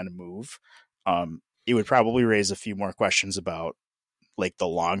understand move. it would probably raise a few more questions about like the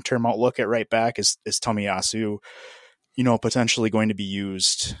long-term outlook at right back. Is Tomiyasu, potentially going to be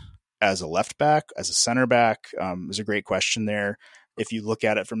used as a left back, as a center back? There's a great question there. If you look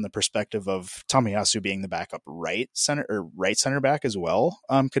at it from the perspective of Tomiyasu being the backup right center back as well,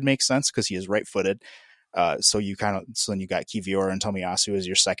 could make sense because he is right-footed. So then you got Kivior and Tomiyasu as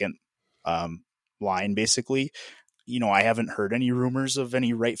your second line, basically. I haven't heard any rumors of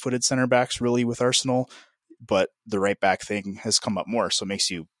any right-footed center backs really with Arsenal, but the right back thing has come up more, so it makes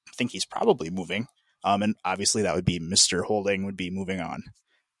you think he's probably moving. And obviously that would be Mr. Holding would be moving on.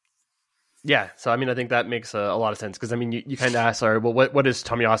 Yeah, so I think that makes a lot of sense because you kind of ask, all right, well, what is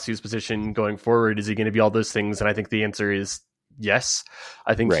Tomiyasu's position going forward? Is he going to be all those things? And I think the answer is yes.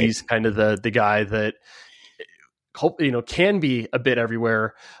 I think he's kind of the guy that can be a bit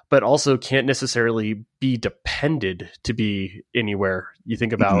everywhere, but also can't necessarily be depended to be anywhere. You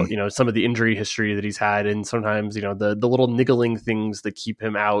think about, some of the injury history that he's had, and sometimes, the little niggling things that keep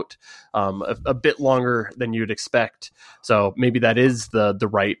him out a bit longer than you'd expect. So maybe that is the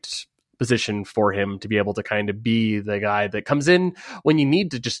right position for him to be able to kind of be the guy that comes in when you need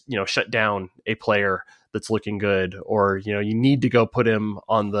to just, shut down a player that's looking good, or, you need to go put him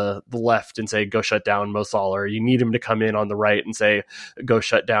on the left and say, go shut down Mo Salah, or you need him to come in on the right and say, go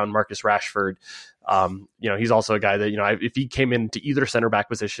shut down Marcus Rashford. He's also a guy that, if he came into either center back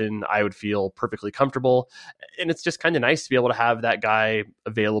position, I would feel perfectly comfortable. And it's just kind of nice to be able to have that guy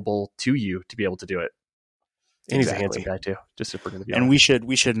available to you to be able to do it. And he's a handsome guy too, just if we're going to be honest. And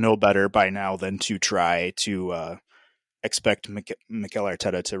we should know better by now than to try to expect Mikel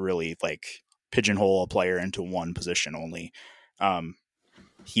Arteta to really pigeonhole a player into one position only.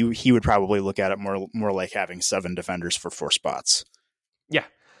 He would probably look at it more like having 7 defenders for 4 spots. Yeah.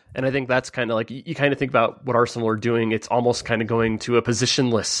 And I think that's kind of you kind of think about what Arsenal are doing. It's almost kind of going to a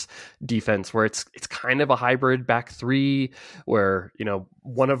positionless defense where it's kind of a hybrid back 3 where,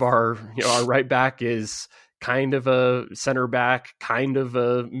 one of our right back is kind of a center back, kind of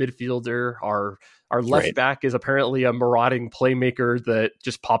a midfielder. Our left back is apparently a marauding playmaker that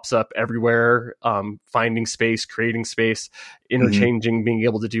just pops up everywhere, finding space, creating space, interchanging, being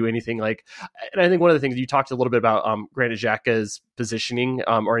able to do anything and I think one of the things you talked a little bit about, Granit Xhaka's positioning,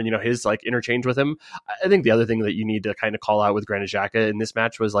 or, his interchange with him. I think the other thing that you need to kind of call out with Granit Xhaka in this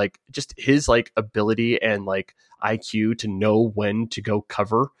match was just his ability and IQ to know when to go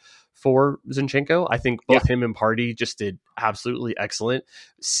cover for Zinchenko. I think both him and Partey just did absolutely excellent.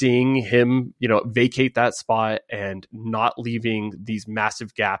 Seeing him, vacate that spot and not leaving these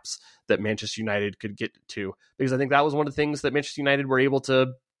massive gaps that Manchester United could get to, because I think that was one of the things that Manchester United were able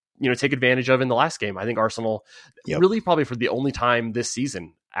to, take advantage of in the last game. I think Arsenal really probably for the only time this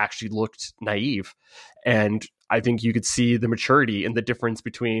season actually looked naive. And I think you could see the maturity and the difference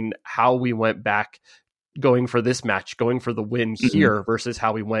between how we went back going for this match, going for the win here versus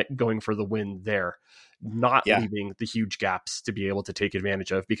how we went going for the win there, not leaving the huge gaps to be able to take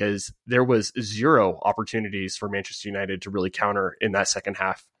advantage of, because there was 0 opportunities for Manchester United to really counter in that second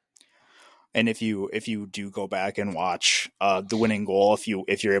half. And if you do go back and watch the winning goal,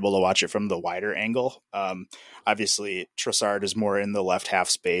 if you're able to watch it from the wider angle, obviously Trossard is more in the left half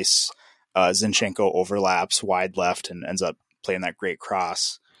space. Zinchenko overlaps wide left and ends up playing that great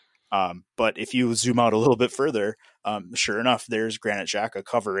cross. But if you zoom out a little bit further, sure enough, there's Granit Xhaka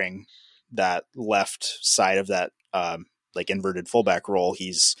covering that left side of that inverted fullback role.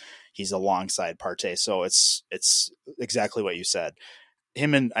 He's alongside Partey, so it's exactly what you said. I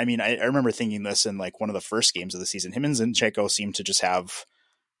remember thinking this in one of the first games of the season. Him and Zinchenko seem to just have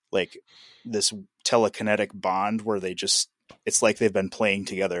this telekinetic bond where it's like they've been playing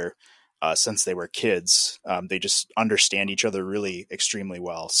together since they were kids. They just understand each other really extremely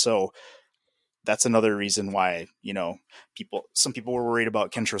well. So that's another reason why, some people were worried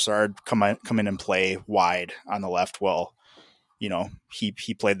about Ken Trossard come in and play wide on the left. Well,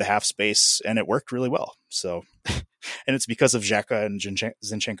 he played the half space and it worked really well. So, and it's because of Xhaka and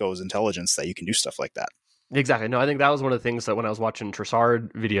Zinchenko's intelligence that you can do stuff like that. Exactly. No, I think that was one of the things that when I was watching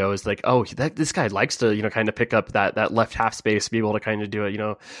Trossard video is this guy likes to, kind of pick up that left half space, be able to kind of do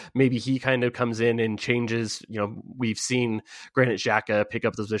it. Maybe he kind of comes in and changes, we've seen Granit Xhaka pick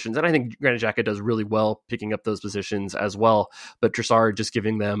up those positions. And I think Granit Xhaka does really well picking up those positions as well. But Trossard just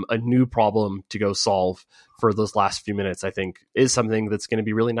giving them a new problem to go solve for those last few minutes, I think is something that's going to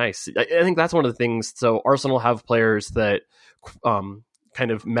be really nice. I think that's one of the things. So Arsenal have players that, kind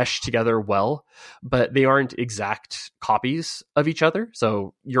of mesh together well, but they aren't exact copies of each other.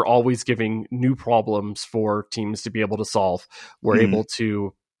 So you're always giving new problems for teams to be able to solve. We're able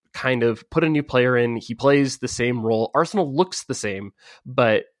to kind of put a new player in. He plays the same role. Arsenal looks the same,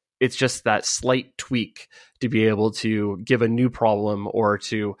 but It's just that slight tweak to be able to give a new problem or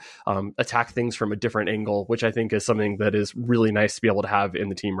to attack things from a different angle, which I think is something that is really nice to be able to have in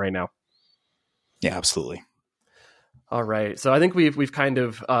the team right now. Yeah, absolutely. All right. So I think we've kind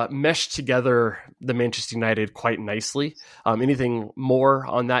of meshed together the Manchester United quite nicely. Anything more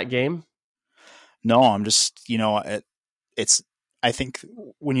on that game? No, I'm just, it's, I think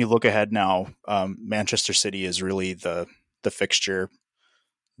when you look ahead now, Manchester City is really the fixture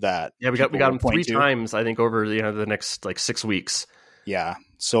that we got them 3 times, I think, over the next like 6 weeks. Yeah.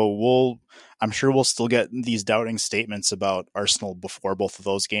 So I'm sure we'll still get these doubting statements about Arsenal before both of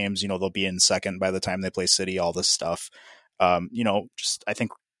those games. They'll be in second by the time they play City, all this stuff. Just I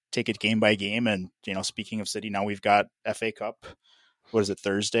think take it game by game. And, speaking of City, now we've got FA Cup. What is it,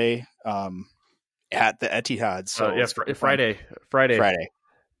 Thursday? At the Etihad. So Friday.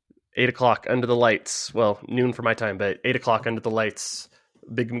 8:00 under the lights. Well, noon for my time, but 8:00 under the lights.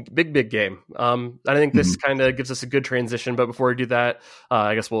 Big game. I think this kind of gives us a good transition. But before we do that,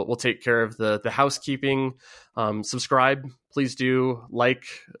 I guess we'll take care of the housekeeping. Subscribe, please do. Like,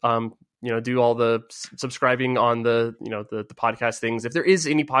 do all the subscribing on the podcast things. If there is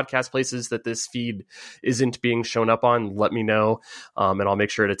any podcast places that this feed isn't being shown up on, let me know, and I'll make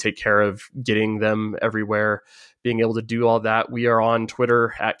sure to take care of getting them everywhere. Being able to do all that. We are on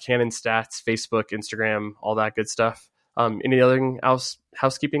Twitter at Cannon Stats, Facebook, Instagram, all that good stuff. Any other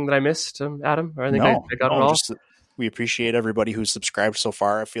housekeeping that I missed, Adam? Or I think I got it all. We appreciate everybody who's subscribed so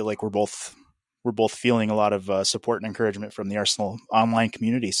far. I feel like we're both feeling a lot of support and encouragement from the Arsenal online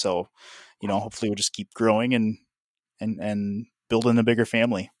community. So, hopefully we'll just keep growing and building a bigger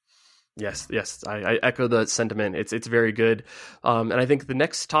family. Yes. I echo the sentiment. It's very good. And I think the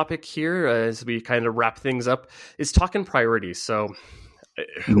next topic here, as we kind of wrap things up, is talking priorities. So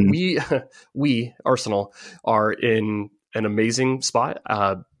we Arsenal are in an amazing spot,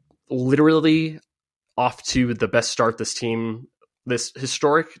 literally off to the best start this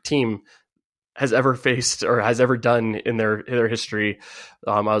historic team has ever faced or has ever done in their history.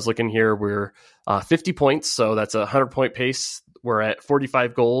 I was looking here, we're 50 points, so that's a 100-point pace. We're at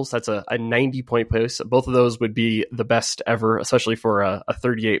 45 goals. That's a 90-point pace. Both of those would be the best ever, especially for a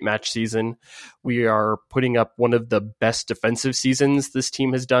 38-match season. We are putting up one of the best defensive seasons this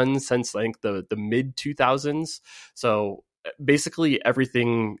team has done since, I think, the mid-2000s. So basically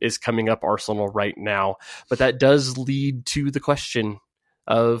everything is coming up Arsenal right now. But that does lead to the question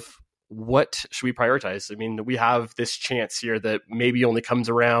of, what should we prioritize? I mean, we have this chance here that maybe only comes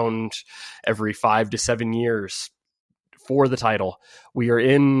around every 5 to 7 years for the title. We are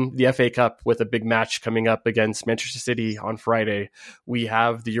in the FA Cup with a big match coming up against Manchester City on Friday. We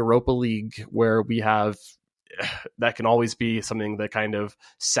have the Europa League, where that can always be something that kind of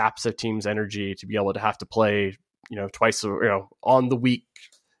saps a team's energy to be able to have to play, twice, on the week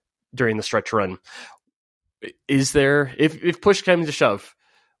during the stretch run. Is there, if push comes to shove,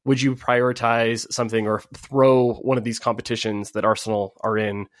 would you prioritize something or throw one of these competitions that Arsenal are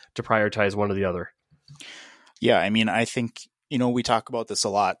in to prioritize one or the other? Yeah, I mean, I think, we talk about this a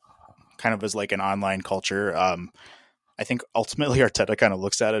lot, kind of as like an online culture. I think ultimately Arteta kind of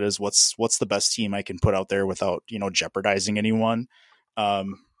looks at it as what's the best team I can put out there without, jeopardizing anyone.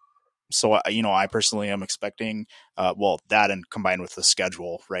 So, I personally am expecting, that and combined with the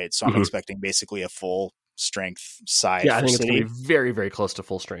schedule, right? So I'm expecting basically a full strength side. Yeah, I think it's going to be very, very close to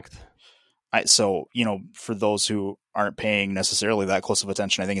full strength. So, for those who aren't paying necessarily that close of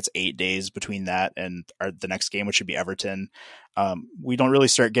attention, I think it's 8 days between that and the next game, which should be Everton. We don't really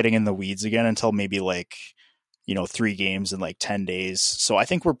start getting in the weeds again until maybe 3 games in 10 days. So I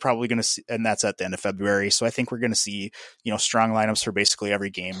think we're probably going to see, and that's at the end of February. So I think we're going to see, strong lineups for basically every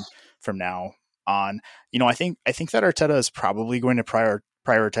game from now on. I think that Arteta is probably going to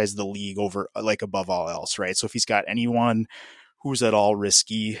prioritize the league over above all else, right? So if he's got anyone who's at all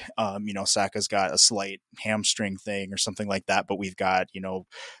risky, Saka's got a slight hamstring thing or something like that, but we've got,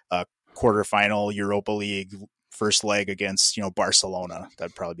 a quarterfinal Europa League first leg against, Barcelona.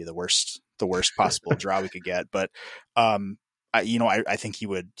 That'd probably be the worst possible draw we could get. But, I think he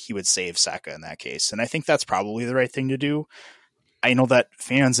would save Saka in that case. And I think that's probably the right thing to do. I know that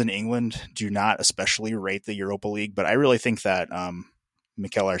fans in England do not especially rate the Europa League, but I really think that,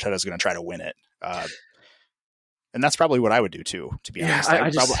 Mikel Arteta is going to try to win it. And that's probably what I would do too, to be honest.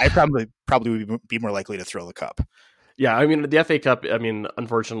 I probably would be more likely to throw the cup. Yeah, I mean, the FA Cup,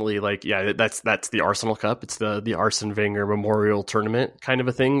 unfortunately, that's the Arsenal Cup. It's the Arsene Wenger Memorial Tournament kind of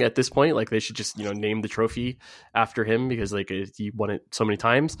a thing at this point. They should just, name the trophy after him because he won it so many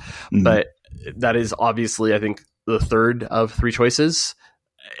times. Mm-hmm. But that is obviously, I think, the third of 3 choices.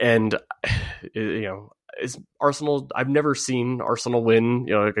 And, is Arsenal. I've never seen Arsenal win,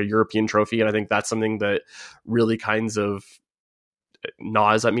 like a European trophy, and I think that's something that really kinds of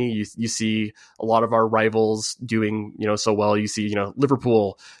gnaws at me. You see a lot of our rivals doing, so well. You see,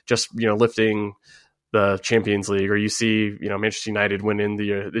 Liverpool just, lifting the Champions League, or you see, Manchester United winning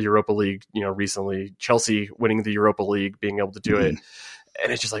the Europa League, recently, Chelsea winning the Europa League, being able to do it.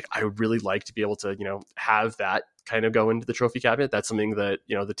 And it's just like, I would really like to be able to, have that kind of go into the trophy cabinet. That's something that,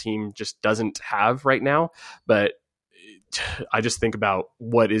 the team just doesn't have right now. But I just think about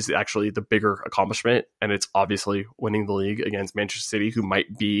what is actually the bigger accomplishment, and it's obviously winning the league against Manchester City, who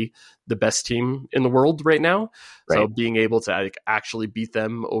might be the best team in the world right now. Right. So being able to actually beat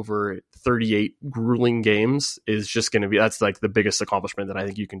them over 38 grueling games is just going to be, that's like the biggest accomplishment that I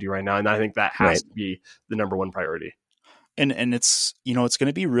think you can do right now. And I think that has to be the number one priority. And it's, it's going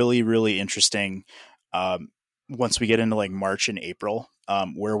to be really, really interesting once we get into like March and April,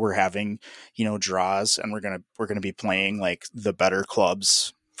 where we're having, draws, and we're going to be playing like the better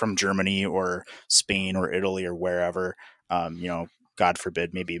clubs from Germany or Spain or Italy or wherever, God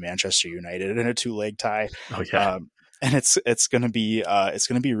forbid, maybe Manchester United in a 2-leg tie. Oh yeah. And it's going to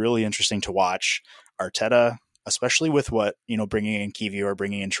be really interesting to watch Arteta, especially with what, bringing in Kiwior or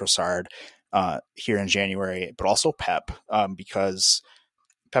bringing in Trossard here in January, but also Pep, because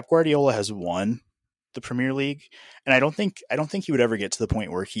Pep Guardiola has won the Premier League, and I don't think he would ever get to the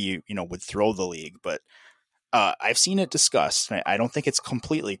point where he would throw the league, but I've seen it discussed. I don't think it's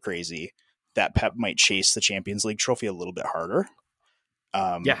completely crazy that Pep might chase the Champions League trophy a little bit harder.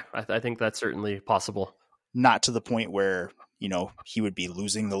 I think that's certainly possible. Not to the point where he would be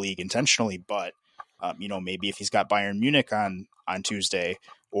losing the league intentionally, but maybe if he's got Bayern Munich on Tuesday,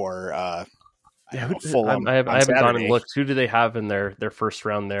 or Fulham. I haven't gone and looked. Who do they have in their first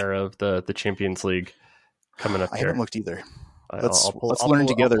round there of the Champions League coming up? I haven't looked either. Let's learn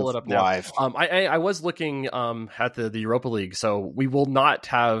together live. I was looking at the Europa League, so we will not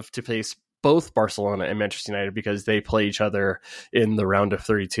have to face both Barcelona and Manchester United because they play each other in the round of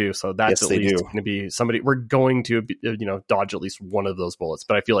 32. So that's at least going to be somebody. We're going to dodge at least one of those bullets.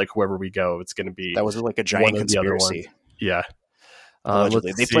 But I feel like whoever we go, it's going to be that was like a giant conspiracy. Yeah,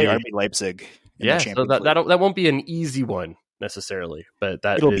 allegedly they play RB Leipzig. Yeah, so that won't be an easy one necessarily, but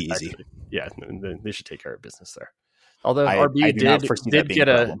it'll be easy. Actually, yeah, they should take care of business there. Although RB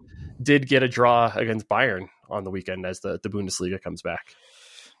did get a draw against Bayern on the weekend as the Bundesliga comes back.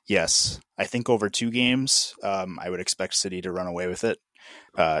 Yes, I think over 2 games, I would expect City to run away with it.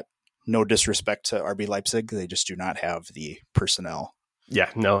 No disrespect to RB Leipzig, they just do not have the personnel. Yeah,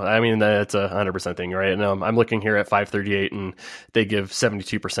 no, I mean, that's 100% thing, right? And I'm looking here at 538, and they give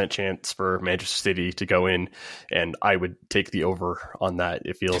 72% chance for Manchester City to go in, and I would take the over on that.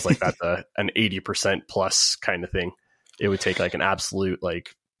 It feels like that's an 80% plus kind of thing. It would take like an absolute,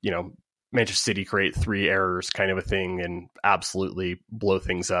 Manchester City create 3 errors kind of a thing and absolutely blow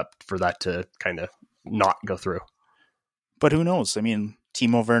things up for that to kind of not go through. But who knows? I mean,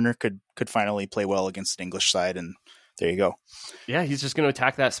 Timo Werner could finally play well against an English side, and there you go. Yeah, he's just going to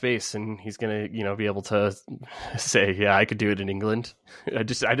attack that space, and he's going to, be able to say, "Yeah, I could do it in England. I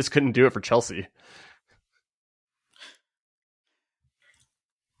just couldn't do it for Chelsea."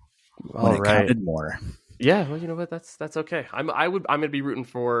 All right, counted more. Yeah, well, you know what? That's okay. I'm going to be rooting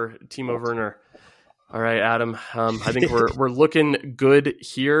for Timo Werner. All right, Adam. I think we're looking good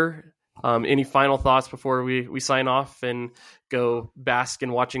here. Any final thoughts before we sign off and go bask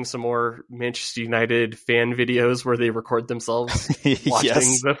in watching some more Manchester United fan videos where they record themselves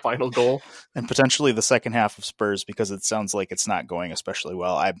watching the final goal? And potentially the second half of Spurs, because it sounds like it's not going especially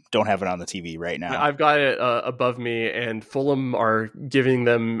well. I don't have it on the TV right now. I've got it above me, and Fulham are giving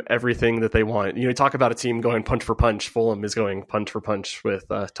them everything that they want. Talk about a team going punch for punch. Fulham is going punch for punch with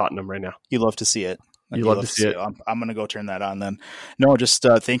Tottenham right now. You love to see it. You love to see it. I'm going to go turn that on then. No, just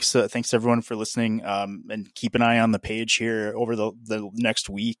thanks everyone for listening, and keep an eye on the page here over the next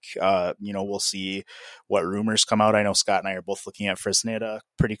week. We'll see what rumors come out. I know Scott and I are both looking at Fresneda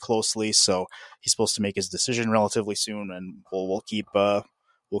pretty closely, so he's supposed to make his decision relatively soon, and we'll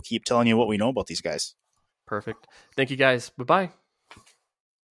keep telling you what we know about these guys. Perfect. Thank you guys. Bye-bye.